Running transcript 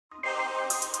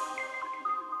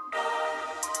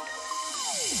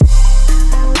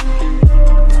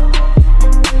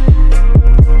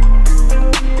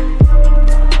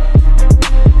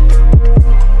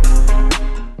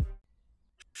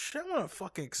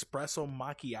fucking espresso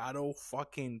macchiato,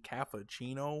 fucking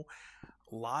cappuccino,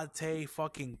 latte,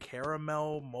 fucking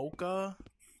caramel mocha.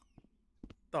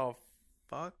 The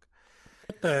fuck?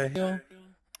 What the hell?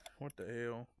 What the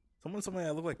hell? Someone told me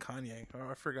I look like Kanye.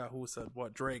 I forgot who said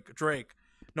what. Drake.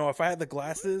 No, if I had the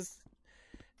glasses,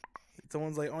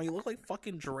 someone's like, "Oh, you look like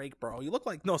fucking Drake, bro. You look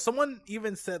like..." No, someone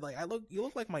even said like, "You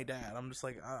look like my dad." I'm just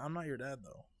like, I'm not your dad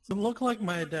though. You look like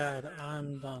my dad.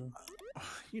 I'm done.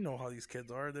 You know how these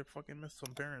kids are. They fucking miss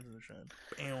some parents and shit.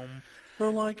 Bam.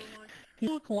 They're like, you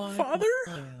look like Father?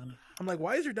 my dad. I'm like,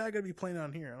 why is your dad gonna be playing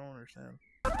on here? I don't understand.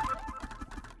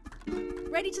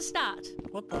 Ready to start.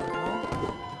 What the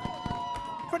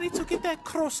hell? Ready to get that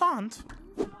croissant?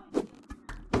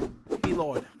 Hey,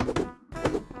 Lord.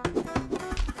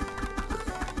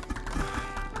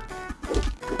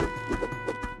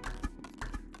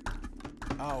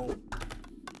 Ow.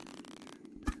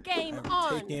 Game I'm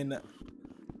on. taking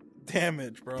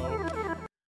damage, bro.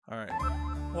 Alright.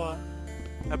 What?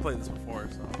 I played this before,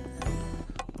 so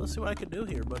let's see what I can do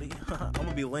here, buddy. I'm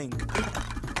gonna be Link.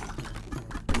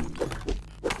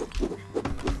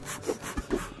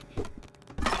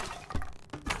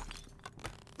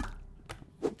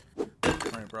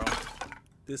 Alright, bro.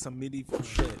 This some medieval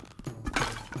shit.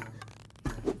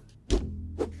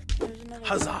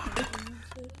 Huzzah!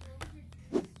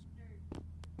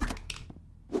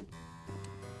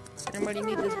 Anybody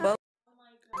need this boat?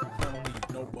 I don't need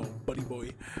no bow, buddy boy.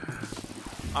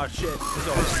 Oh shit. Let's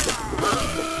go.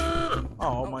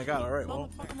 Oh my god, alright, well.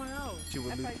 You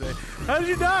would leave today. How did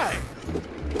you die?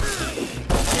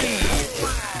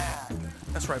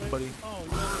 That's right, buddy.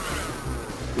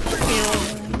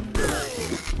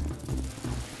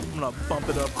 I'm gonna bump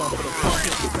it up, bump it up, bump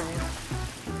it up.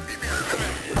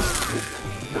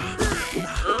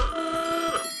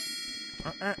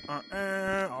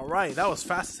 Alright, that was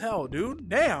fast as hell, dude.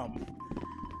 Damn.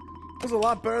 That was a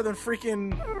lot better than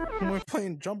freaking when we were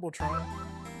playing Jumbotron.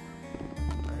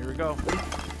 Right, here we go.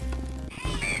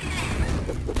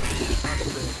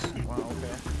 Wow,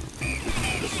 okay.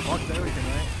 Fucked everything,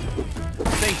 right?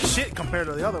 This ain't shit compared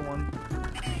to the other one.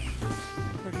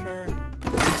 For sure.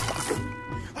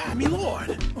 Ah, me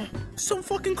lord! Some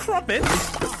fucking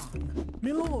crumpets!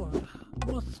 Me lord,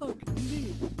 what's up,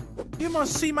 indeed? You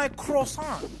must see my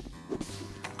croissant!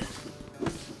 Do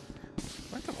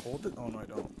I have to hold it? Oh no, I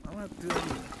don't. I don't have to do that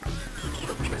either.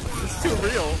 It's too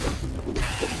real.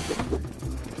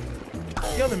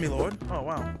 Yell at me, lord. Oh,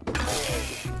 wow.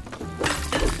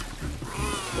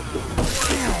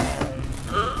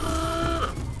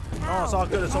 Oh, it's all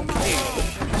good. It's okay.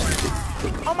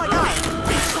 Oh my god!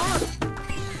 Son!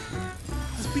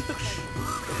 Just beat the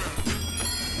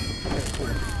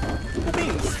Who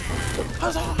means?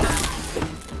 Huzzah!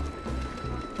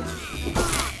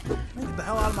 Get the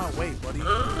hell out of my way, buddy.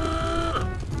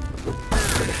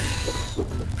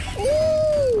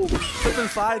 Ooh! Flip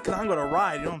inside, because I'm going to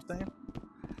ride, you know what I'm saying?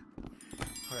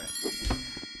 Alright.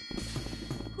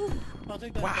 I'll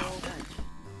take that Wow. bow.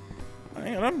 I'm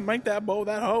going to make that bow,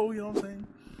 that hoe, you know what I'm saying?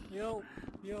 Yo,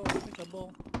 take the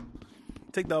bow.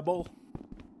 Take the bow.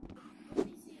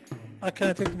 I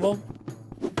can't take the bow.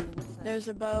 There's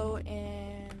a bow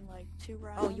and like 2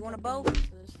 rounds. Oh, you want a bow?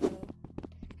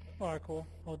 Alright, cool.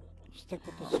 I'll stick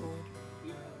with the sword.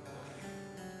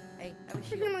 Hey, have a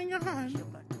shield. Oh my god.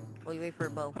 Shield back. While you wait for a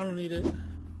bow. I don't need it.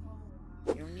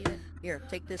 You don't need it? Here,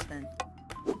 take this then.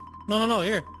 No,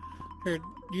 here. Here,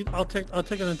 I'll take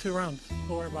it in 2 rounds. Don't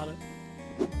worry about it.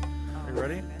 Are you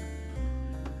ready?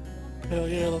 Hell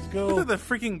yeah, let's go. Look at the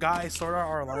freaking guy sort out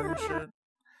our line and shit.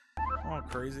 I'm all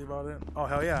crazy about it. Oh,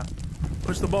 hell yeah.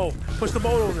 Push the bow. Push the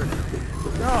boat over.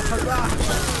 No, huzzah.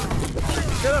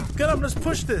 Get him, just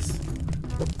push this.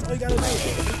 That's all you gotta do.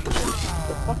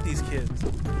 Fuck these kids.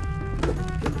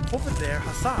 Over there,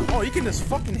 Hassan. Oh, you can just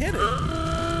fucking hit it.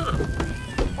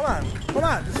 Hold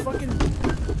on, just fucking...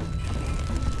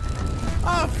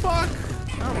 Oh, fuck.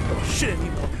 I don't know shit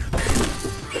anymore.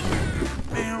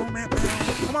 Man.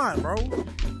 Come on, bro.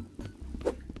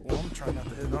 Well, I'm trying not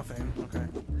to hit nothing. Okay.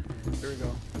 Here we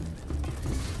go.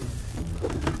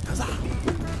 Huzzah!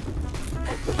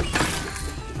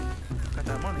 Got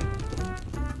that money.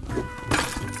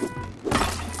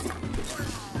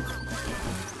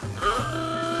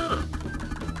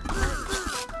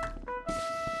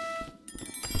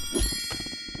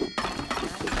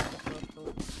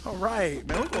 Alright,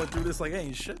 man, we're going through this like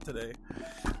ain't shit today.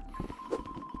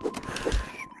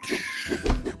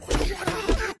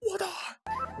 What up?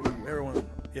 Everyone,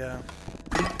 yeah.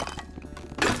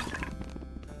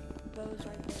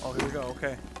 Oh, here we go,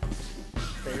 okay.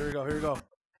 Okay, here we go.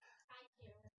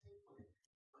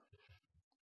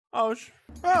 Oh,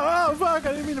 fuck,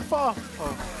 I didn't mean to fall.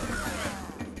 Oh.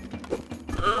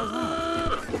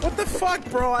 What the fuck,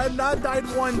 bro? I have not died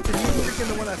one to you freaking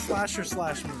the one that slashed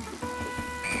me.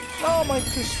 Oh my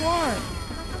croissant!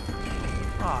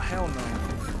 Oh hell no.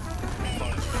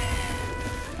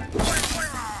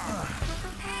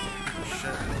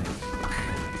 Shit.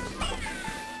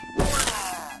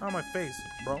 On my face,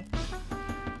 bro.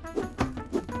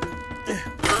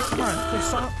 Come on,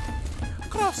 croissant.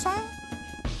 Croissant.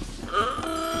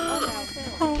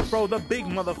 Bro, the big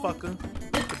motherfucker.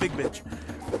 The big bitch.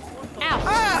 Ow!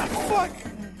 Ah, fuck!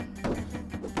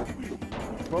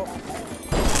 Well,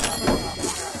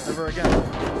 never again.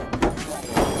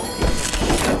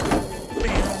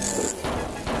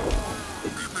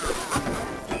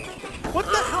 What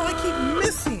the hell? I keep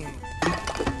missing.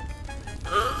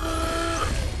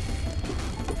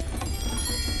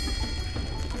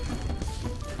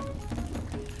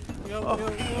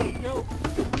 Yo.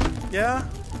 Yeah?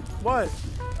 What?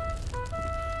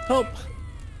 Help!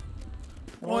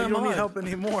 Well, you don't need help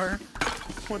anymore.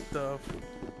 What the?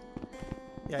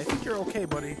 Yeah, I think you're okay,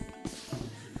 buddy.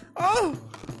 Oh!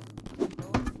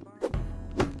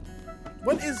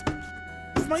 What is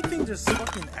my thing just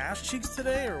fucking ass cheeks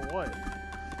today, or what?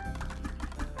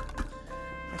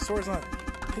 My sword's not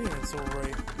hitting it so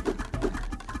right.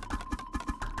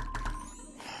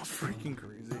 Oh, freaking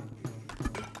crazy.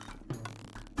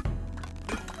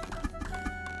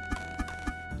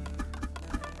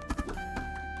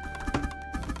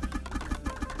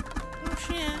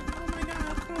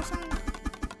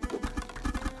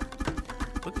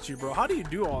 Look at you, bro. How do you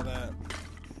do all that?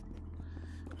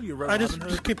 What are you, I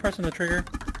just keep pressing the trigger.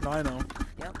 No, I know.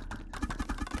 Yep.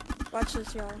 Watch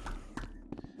this, y'all.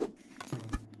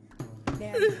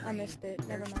 Damn, I missed it.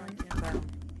 Never mind.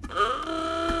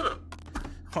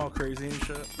 All crazy and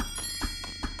shit.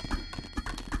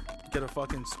 Get a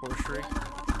fucking score streak.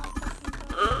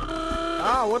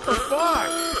 Ah, what the fuck?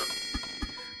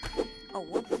 Oh,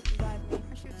 what? You got me.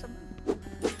 I shoot something.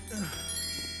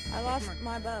 I lost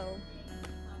my bow.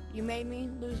 You made me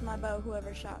lose my bow,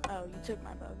 whoever shot. Oh, you took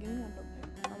my bow. Give me my bow.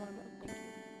 I want a bow. Thank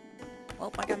you.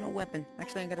 Well, I got no weapon.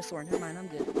 Actually, I got a sword. Never mind, I'm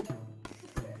good.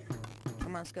 Come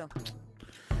on, let's go.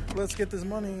 Let's get this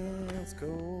money. Let's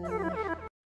go.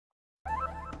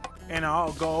 And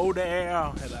I'll go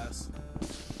there. Hey, that's.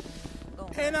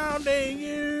 And I'll take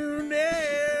you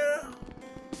there.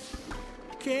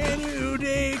 Can you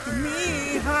take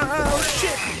me home? Oh,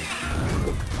 shit.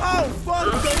 Oh,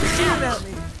 fuck. They're shooting at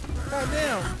me. God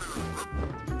damn.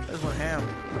 That's one ham.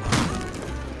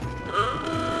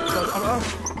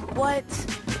 What?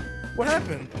 What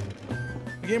happened?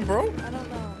 The game broke? I don't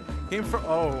know. Game for.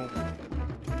 Oh.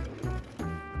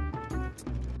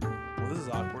 Well, this is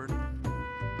awkward.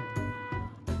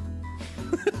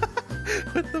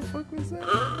 What the fuck was that?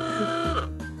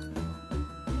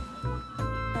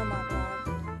 Oh my god.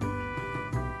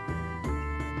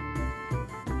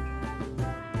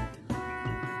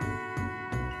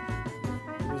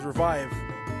 It was revive.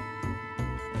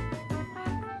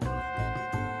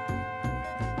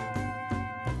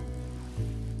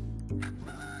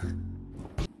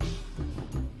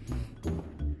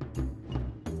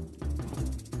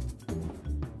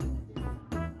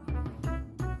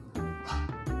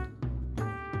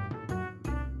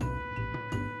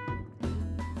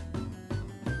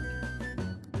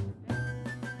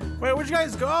 Wait, where'd you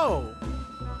guys go?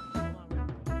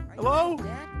 Hello?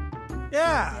 Dad?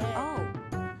 Yeah. Oh,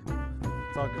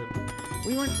 It's all good.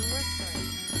 we went to the west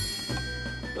side.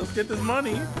 Let's get this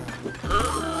money.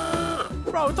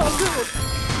 Bro, it's all good.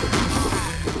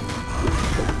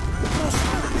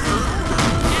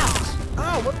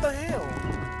 Oh, what the hell?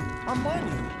 My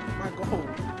money. My gold.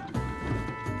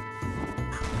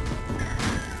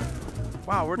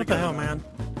 Wow, where'd What it the go? hell, man?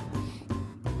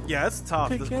 Yeah, it's tough.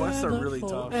 The quests are really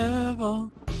tough. Forever.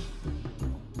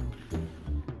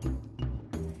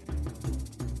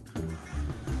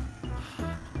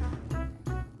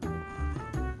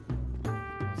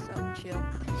 What's up, chill?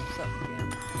 What's up, Jim?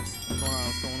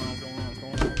 What's going on?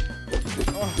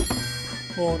 Oh.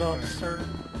 Hold up, sir.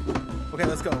 Okay,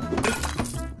 let's go.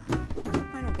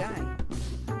 Final guy.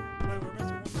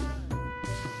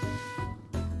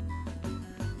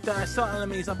 I saw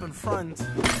enemies up in front.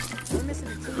 We're missing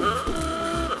a team.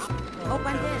 Oh,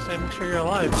 I'm dead. Say, make sure you're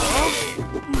alive. Oh,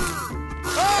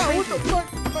 what the fuck?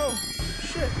 Oh,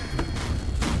 shit.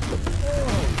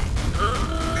 Oh.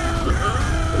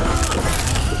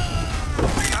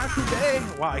 Not today.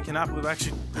 Wow, I cannot believe I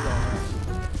actually did all that.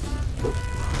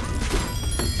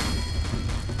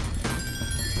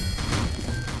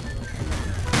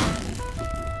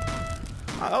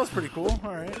 Ah, that was pretty cool.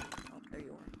 All right. Oh, there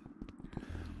you are.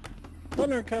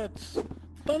 Thundercats.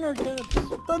 Thundercats.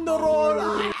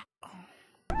 Thunderola.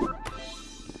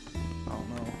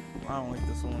 I don't like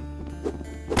this one.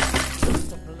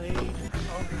 The blade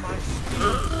of my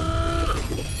steel.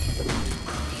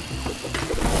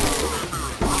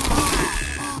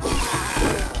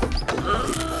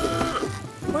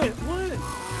 Wait, what?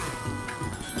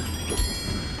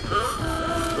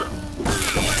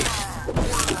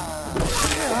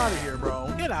 Get out of here, bro.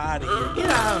 Get out of here. Get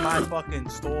out of my fucking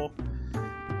store.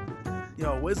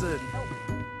 Yo, wizard.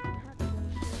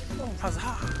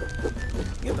 Huzzah.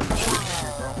 Get the fuck out of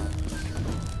here, bro.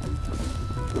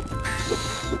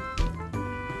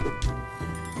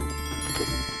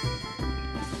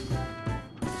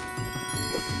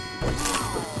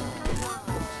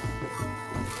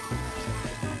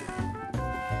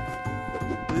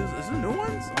 Is it new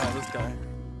ones? Oh, this guy.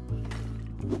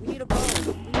 We need a bow.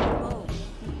 We need a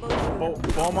bow.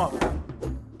 Bow him up.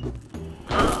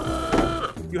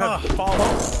 You have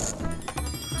follow.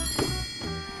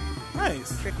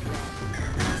 Nice.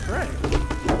 That's great.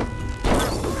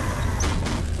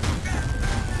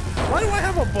 Why do I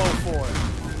have a bow for?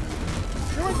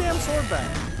 Give my damn sword back.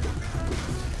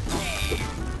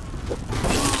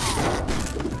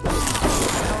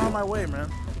 Get out of my way, man.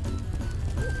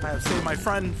 I have saved my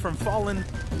friend from falling.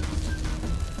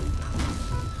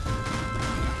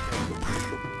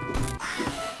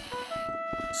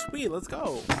 Sweet, let's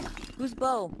go. Whose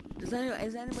bow? Is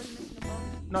anybody missing a bow?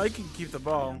 No, you can keep the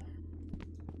bow.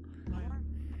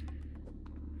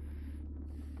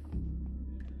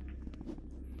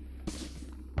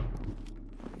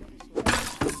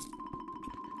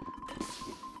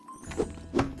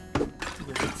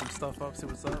 Go pick some stuff up, see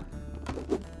what's up.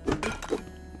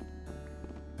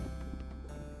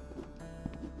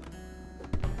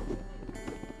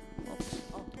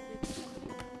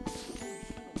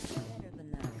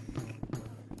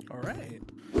 Alright.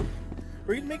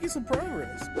 We're making some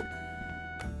progress.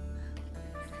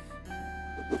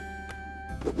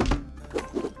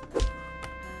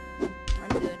 I'm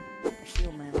good.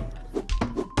 Shield man.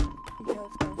 Okay,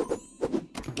 let's go.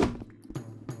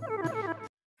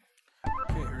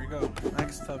 Okay, here we go.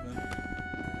 Max Tubman.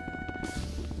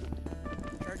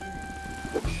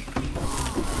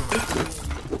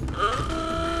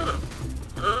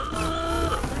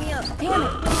 Let me up. Damn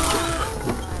it.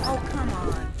 Oh, come on.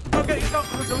 Okay, no,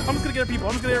 I'm just gonna get people.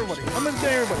 I'm just gonna get everybody. I'm gonna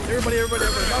get everybody. Everybody.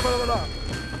 Blah, blah, blah, blah.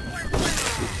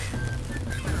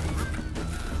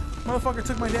 Motherfucker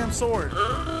took my damn sword.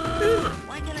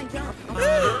 Why can't I jump?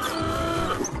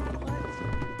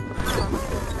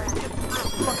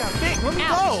 Fuck out. Big, let me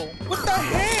go. What the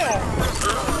hell?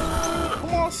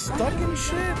 I'm all stuck and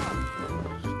shit.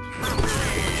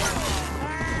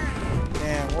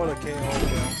 Damn, what a KO,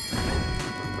 bro.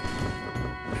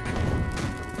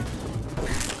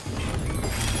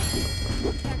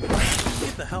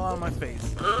 Get the hell out of my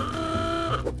face.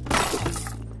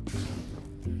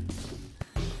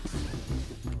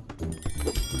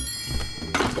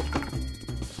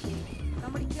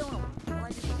 Somebody kill him. Why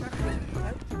did he struck me?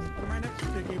 I'm right next to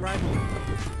Piggy, right?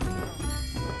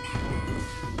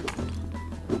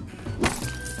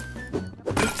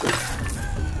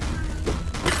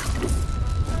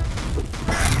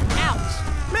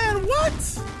 Man, what?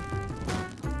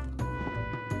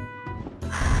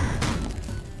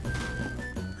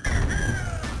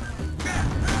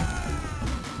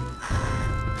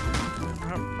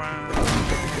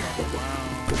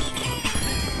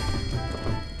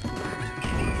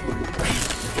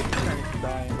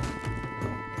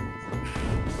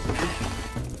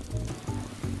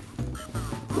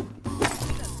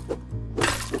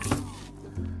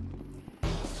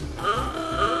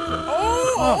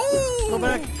 Go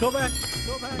back, go back,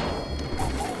 go back.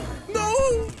 No!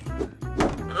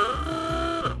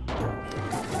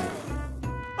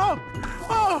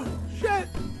 Oh, shit!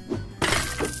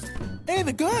 Hey,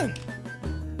 the gun!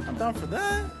 I'm down for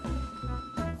that.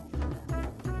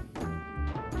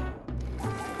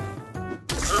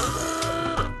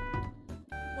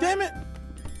 Damn it!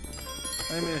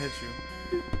 I didn't mean to hit you.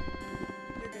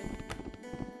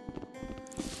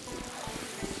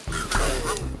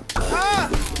 Ah!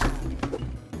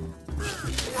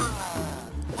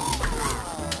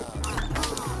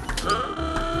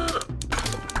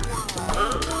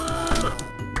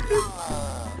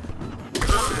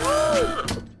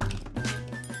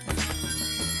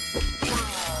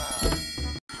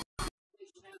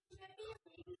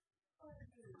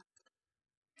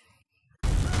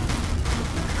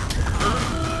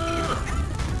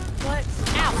 What?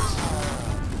 Ouch!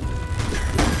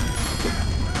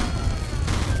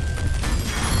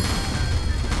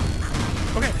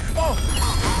 Okay. Oh!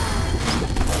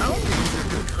 I don't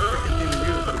think these are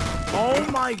good. Oh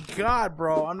my god,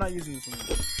 bro. I'm not using this one.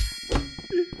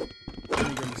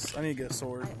 I need to get a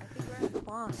sword. I think we're at the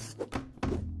boss.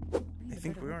 I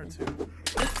think we are too.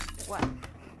 What?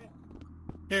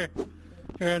 Here,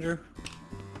 Andrew.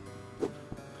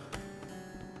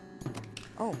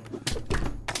 Oh.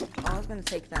 I was gonna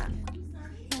take that.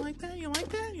 You like that? You like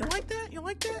that? You like that? You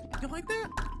like that? You like that?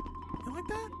 You like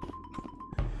that?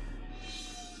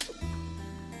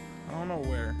 I don't know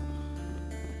where.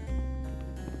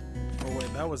 Oh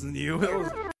wait, that wasn't you. That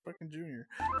was fucking Junior.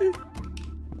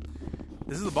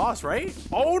 This is the boss, right?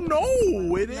 Oh no,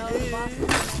 it No, the boss is. is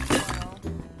next level.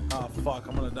 Oh fuck,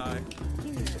 I'm gonna die.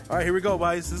 Alright, here we go,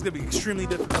 guys. This is gonna be extremely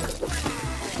difficult.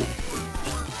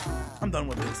 I'm done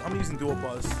with this. I'm using dual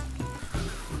buzz.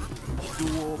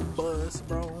 Dual buzz,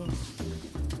 bro.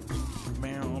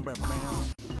 Meow, meow, meow.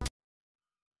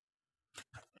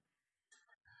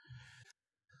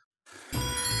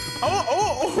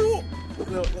 Oh!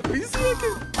 No, you see I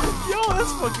can... Yo,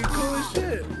 that's fucking cool as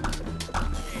shit.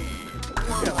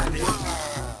 Get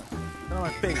on my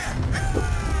face.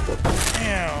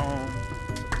 Ow.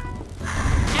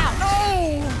 No!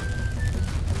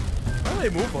 Why do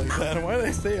they move like that? Why do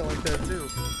they say it like that too?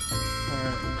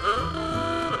 Alright.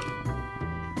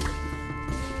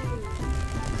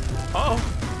 Uh-oh.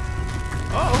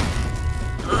 Uh-oh.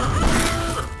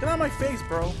 Get out of my face,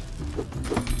 bro.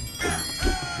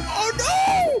 Oh no!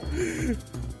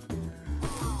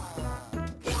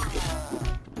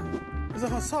 There's a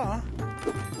hussar.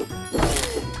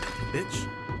 Bitch.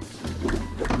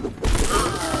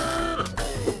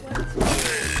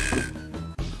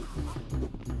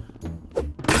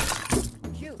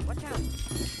 Shoot, watch out.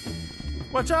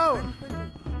 Watch out!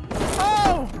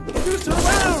 Oh! Shoot to the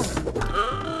ground!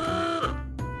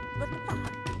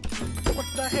 What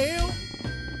the hell?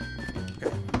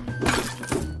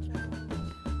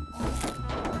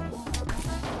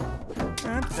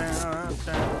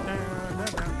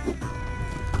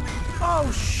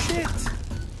 Oh shit!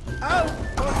 Oh!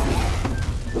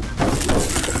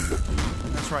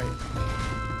 That's right.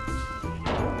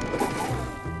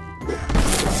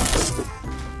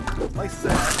 Like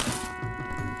that.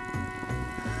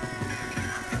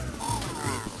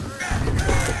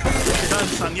 You're done,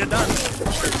 son. You're done.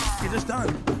 You're just done.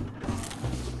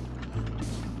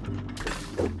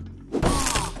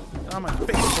 Get on my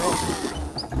face, bro.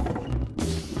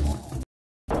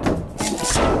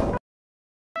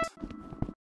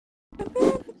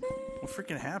 What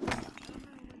freaking happened?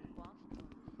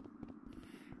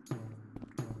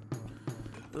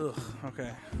 Ugh,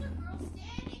 okay.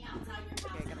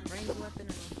 Okay, I got a ranged weapon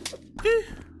and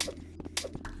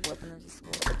weapon as a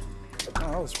sword. Oh,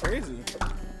 that was crazy.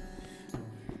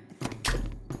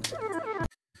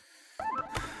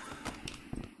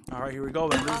 Alright, here we go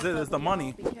then. This is it. This is the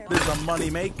money. This is the money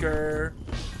maker.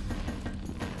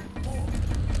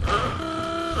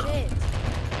 Shit.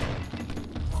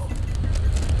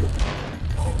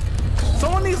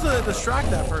 Someone needs to distract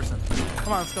that person.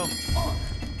 Come on, let's go.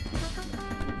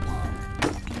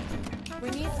 We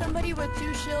need somebody with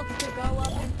 2 shields to go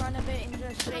up in front of it and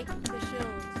just shake the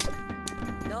shields.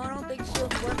 No, I don't think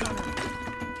shields work on it.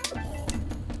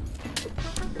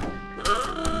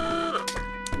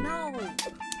 No!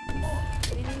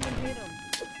 They didn't even hit him.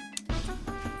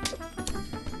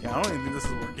 Yeah, I don't even think this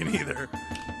is working either.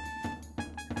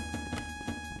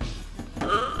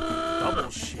 Double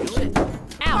shield?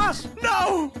 Ah,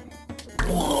 no!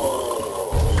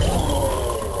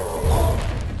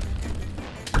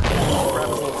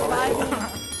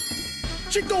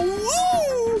 Chico,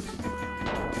 woo!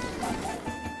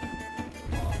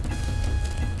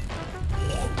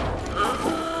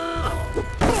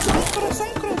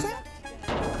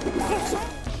 Croissant.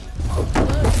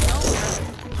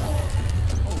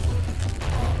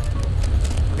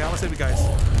 Okay, I'm gonna save you guys.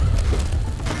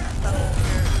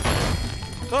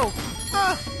 Go!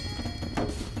 Ah!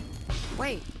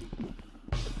 Wait!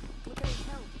 Look at his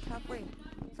health. Halfway.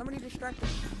 Somebody distract him.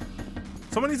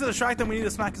 Someone needs to distract him. We need to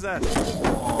smack his ass. That's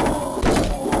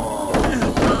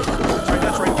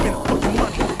right. Give me the fucking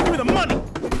money. Give me the money.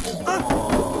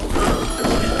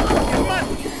 Fucking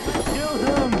money. Kill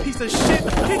him, piece of shit.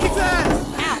 Kick his ass.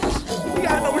 Ouch. You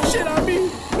got no shit on me.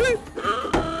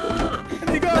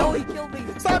 There you go. No, he killed me.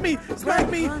 Stop me. Smack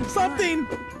me. Something.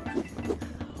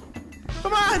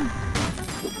 Come on.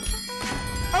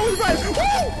 I was right.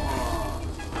 Woo!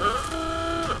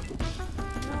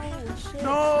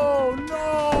 No,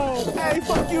 no! Hey,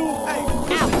 fuck you! Hey!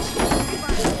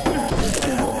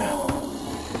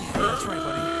 That's right,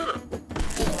 buddy.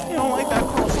 You don't like that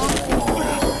croissant?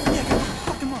 Yeah,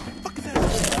 fuck him up. Fuck his ass.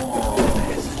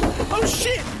 Oh,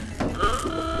 shit!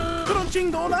 Good on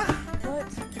Chingola. What?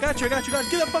 I got you. Get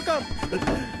the fuck up.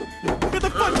 Get the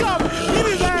fuck up. Get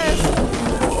his ass.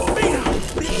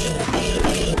 Bam.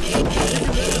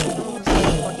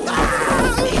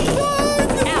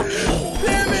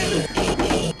 Damn it.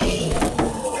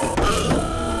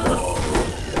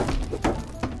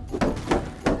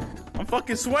 I'm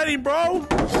fucking sweating, bro.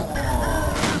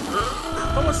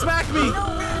 Someone smack me.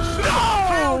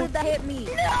 How did that hit me?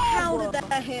 How did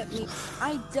that hit me?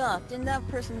 I ducked and that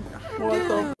person... What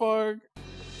the fuck?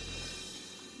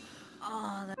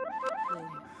 Oh, that...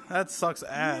 That sucks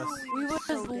ass. We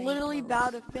was literally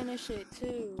about to finish it,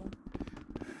 too.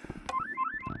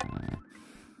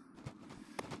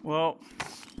 Well,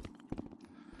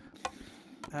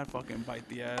 that fucking bite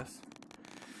the ass.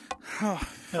 Oh,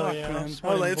 Hell fuck, yeah, man. I'm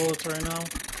sweating Let's- bullets right now.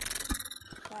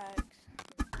 Facts.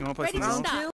 You wanna play Ready some to rounds? stop.